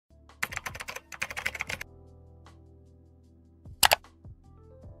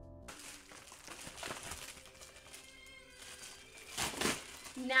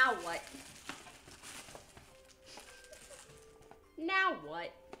Now what? Now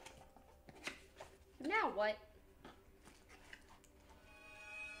what? Now what?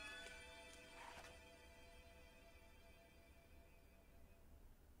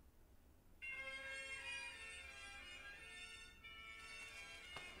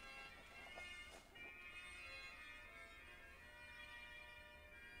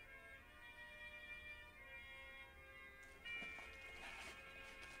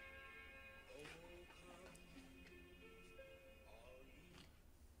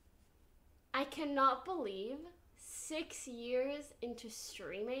 I cannot believe 6 years into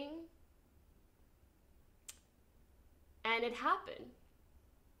streaming and it happened.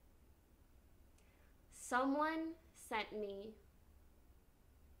 Someone sent me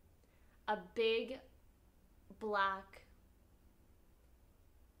a big black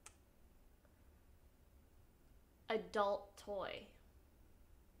adult toy.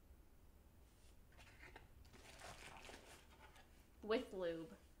 With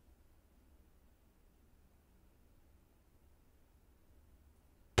lube.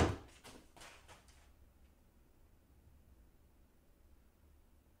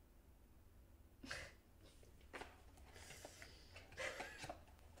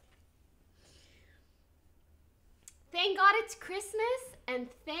 Thank God it's Christmas, and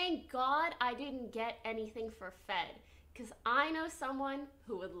thank God I didn't get anything for Fed, because I know someone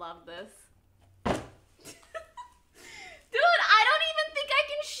who would love this. Dude, I don't even think I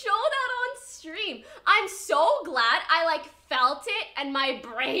can show that on stream. I'm so glad I like felt it and my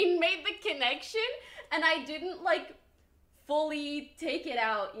brain made the connection and I didn't like fully take it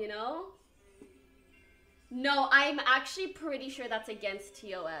out, you know? No, I'm actually pretty sure that's against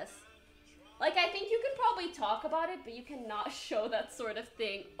TOS. Like, I think you can probably talk about it, but you cannot show that sort of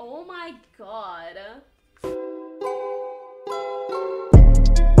thing. Oh my god.